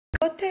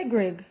But hey,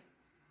 Greg,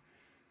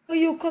 oh,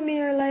 you come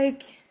here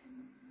like,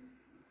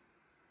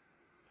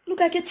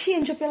 look like you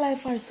change up your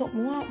life or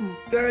something. What happened?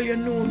 Girl, you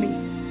know me.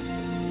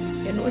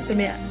 You know, say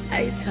me a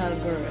idol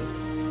girl.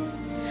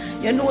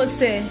 You know,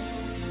 say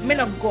me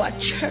not go to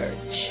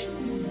church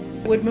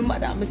with my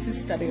mother and my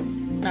sister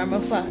them, and my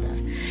father.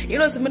 You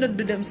know, say me not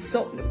do them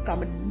something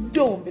because I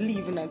don't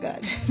believe in a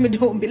God. I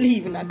don't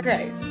believe in a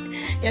Christ.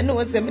 You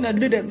know, say me not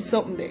do them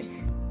something there.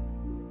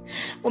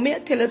 But me I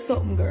tell you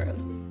something, girl.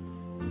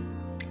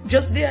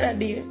 Just the other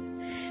day,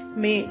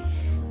 me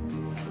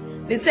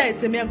decided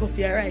to me I go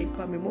for a ride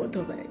on my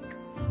motorbike.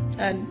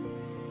 And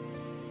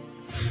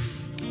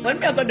when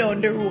me I go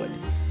down the road,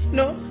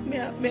 no, me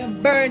I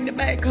burn the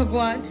bike I go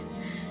on.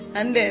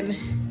 And then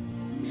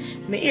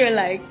me hear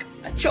like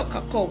a truck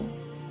a come.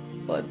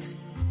 But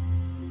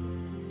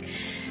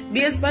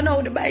based on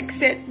how the bike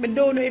set, me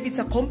don't know if it's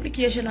a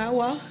complication or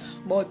what.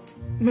 But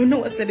me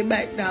know say the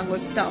bike now go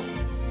stop.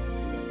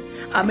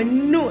 And me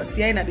know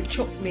say in the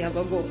truck me I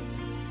go.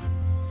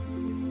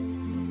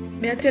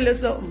 Me I tell you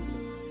something.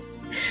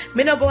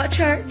 Me not go to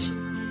church.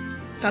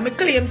 Because me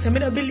claim say me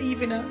not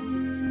believe in a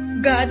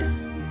God.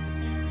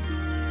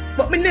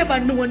 But me never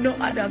know no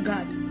other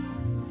God.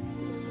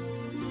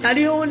 And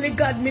the only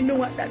God me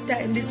know at that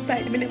time,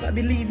 despite me never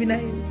believe in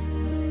him.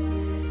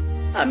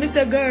 And me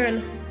say, girl,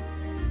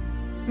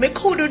 me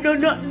could do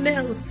nothing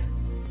else.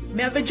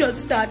 Me have to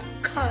just start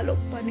call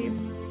up on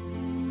him.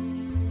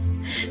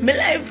 My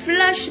life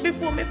flash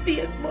before my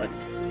face, but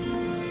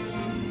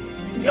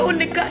the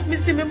only God me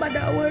see my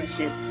mother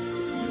worship.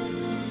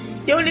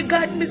 The only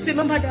God me see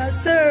my mother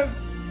serve.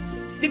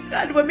 The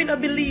God where me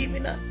not believe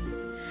in her.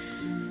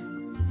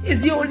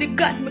 Is the only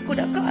God me could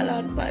have called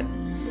on, man.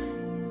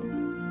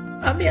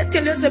 And me I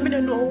tell you something, I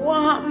don't know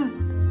what happened.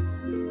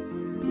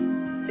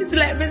 It's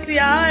like me see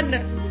a hand.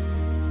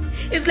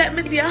 It's like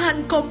me see a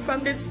hand come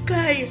from the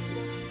sky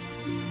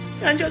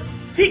and just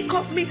pick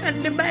up me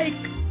on the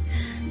bike.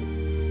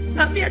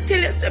 And me I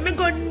tell you something, I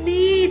go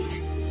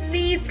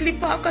neatly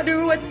park on the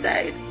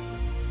roadside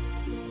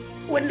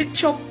when the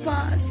truck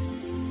pass.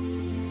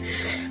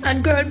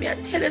 And girl, me I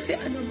tell you, say,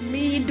 I know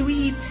me do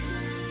it.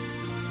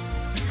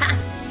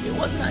 It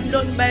was not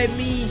done by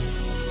me.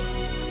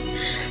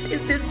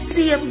 It's the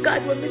same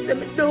God when me say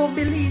me don't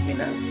believe in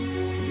her.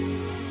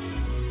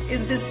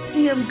 It's the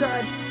same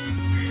God.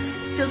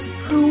 Just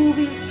prove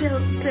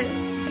himself, say,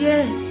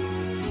 yeah,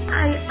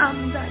 I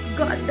am that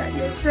God that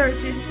you're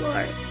searching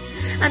for.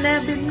 And I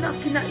have been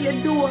knocking at your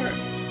door.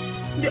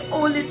 The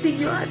only thing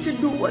you had to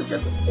do was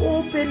just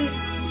open it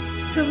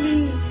to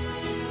me.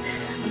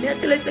 And I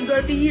tell you, say,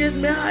 girl, for years,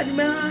 my heart.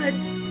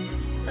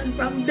 And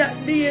from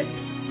that day,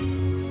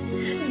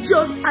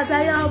 just as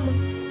I am,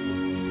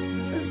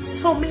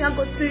 so me I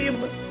go to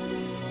him.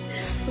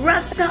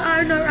 Rasta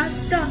or no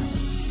Rasta,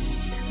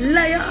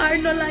 liar or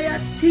no liar,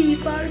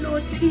 thief or no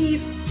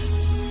thief,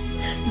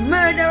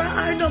 murderer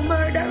or no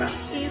murderer.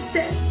 He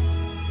said,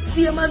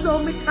 same as how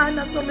me turn,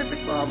 that's how me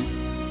become.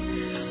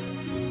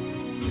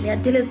 Me I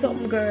tell you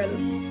something, girl.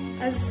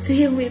 I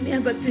same way me I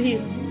go to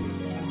him.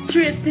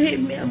 Straight to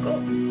him me I go.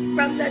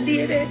 From that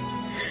day there,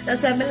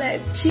 that's how my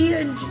life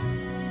changed.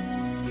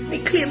 Me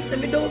claim say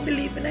me don't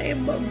believe in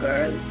him, but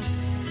girl,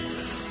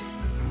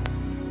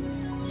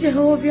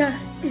 Jehovah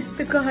is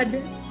the God.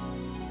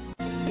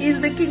 He is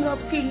the King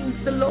of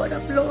Kings, the Lord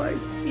of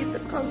Lords. He is the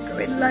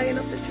conquering Lion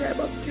of the tribe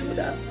of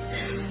Judah.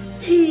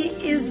 He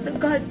is the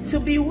God to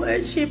be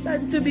worshipped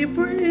and to be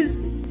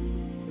praised.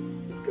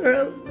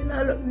 Girl,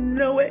 I look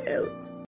nowhere else.